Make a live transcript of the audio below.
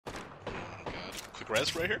Quick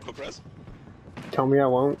res right here, quick res. Tell me I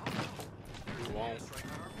won't. You won't.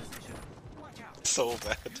 So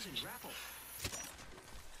bad.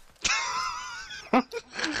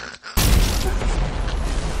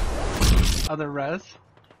 Other res.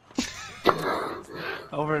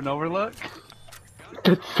 Over and overlook.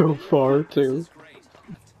 That's so far too.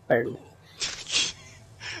 Hey.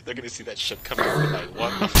 They're gonna see that shit coming and be like,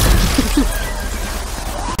 what the fuck?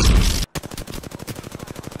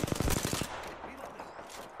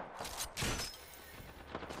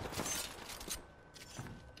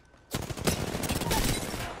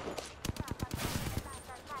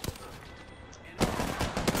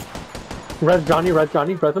 Res Johnny, res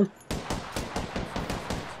him.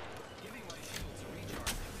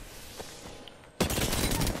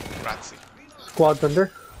 Razzie. Squad's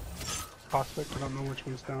under. Prospect, I don't know which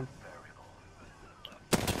one's down.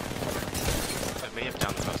 I may have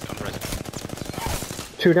down the house, I'm res.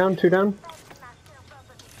 Two down.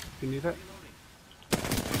 You need it?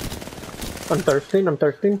 I'm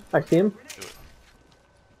thirsting. I see him. Do it.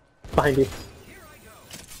 Behind you.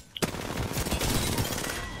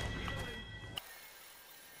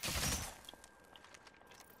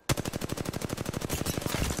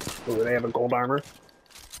 Ooh, they have a gold armor.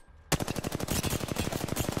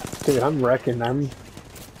 Dude, I'm wrecking them.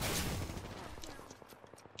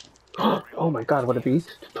 Oh my god, what a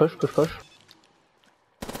beast. Push.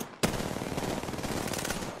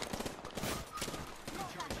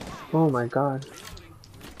 Oh my god.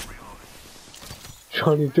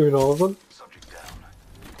 Johnny's doing all of them?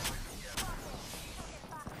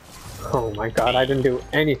 Oh my god, I didn't do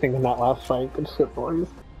anything in that last fight. Good shit, boys. Is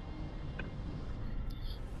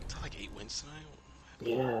that like 8 wins tonight?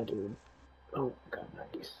 Yeah, dude. Oh my god,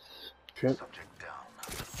 nice. Shit.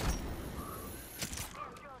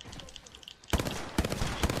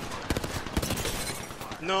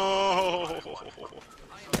 No!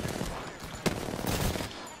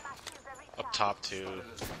 Up top two.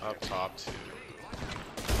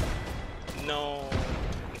 No!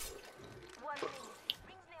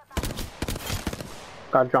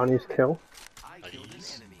 Got Johnny's kill.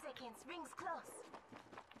 Nice.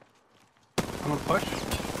 I'm gonna push.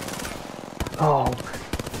 Oh.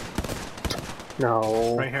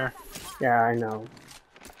 No. Right here. Yeah, I know.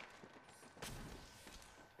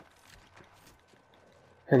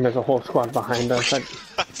 And there's a whole squad behind us. I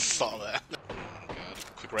saw that. Oh my god.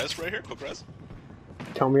 Quick res right here, quick res.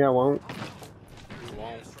 Tell me I won't. You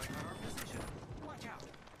won't.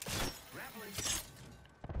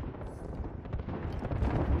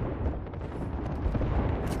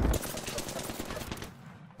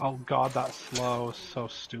 Oh god, that slow is so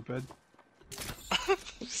stupid.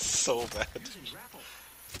 So bad.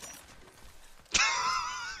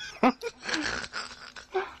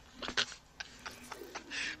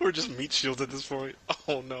 We're just meat shields at this point.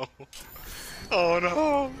 Oh no. Oh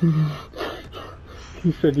no.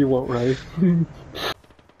 He said you won't rise.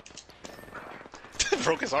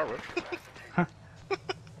 Broke his armor. Punch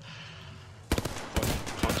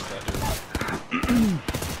that dude.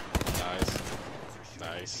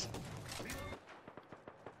 Nice.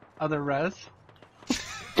 Other res.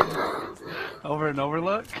 Over and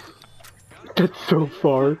overlook. That's so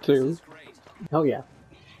far too. Oh yeah.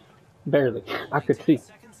 Barely. I could see.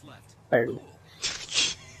 Barely.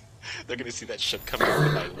 They're gonna see that shit coming and be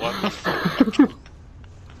like, what the fuck?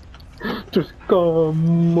 Just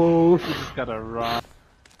come on. You just gotta run.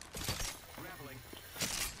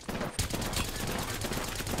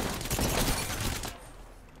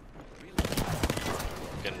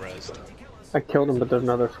 Getting rezzed. I killed him, but there's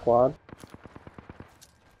another squad.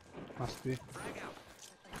 Must be.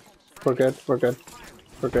 We're good.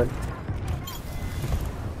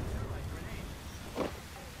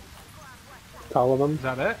 All of them. Is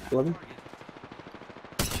that it? All of them.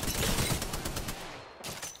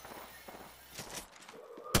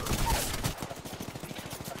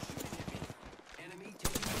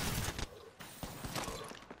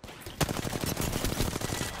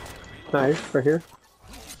 Nice, right here.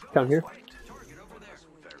 Down here.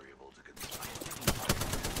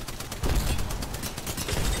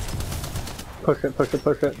 Push it.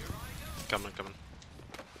 Coming.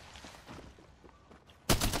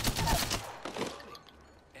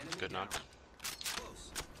 Good knock.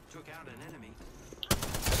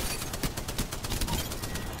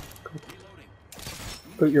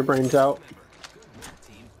 Boot your brains out.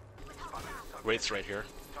 Wraith's right here.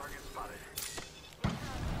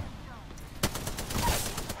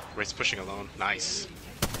 Wraith's pushing alone. Nice.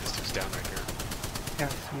 This dude's down right here.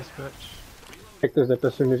 Can't see this bitch. Take the zip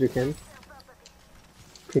as soon as you can.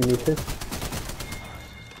 If you need to.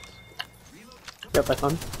 Yep, that's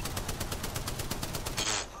on.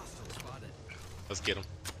 Let's get him.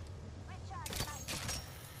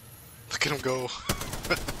 Look at him go.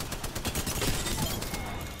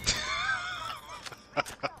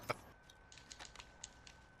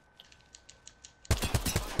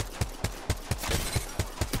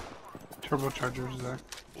 Turbochargers there.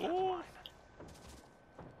 Ooh.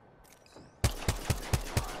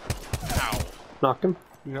 Ow. Knocked him.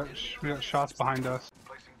 We got shots behind us.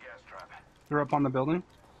 They're up on the building.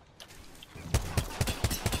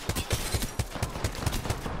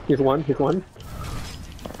 He's one. He's one.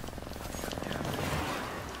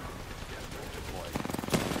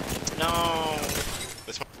 No.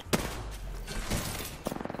 This one.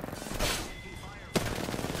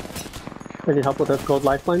 I need help with this gold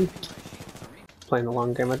lifeline. Playing the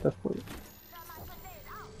long game at this point.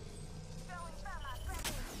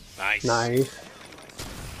 Nice. Nice.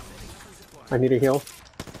 I need a heal.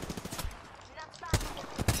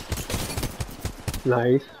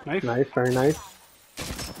 Nice. Nice. Nice. Very nice.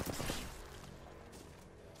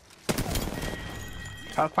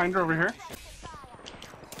 Pathfinder over here.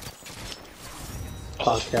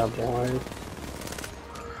 Fuck yeah, boys.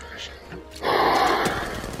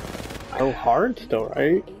 So hard still,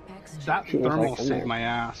 right? That She was thermal like, I'm saved like- my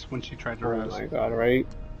ass when she tried to Oh res. my god, right?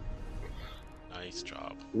 Nice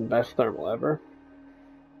job. Best thermal ever.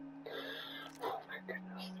 Oh my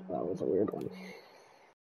goodness. That was a weird one.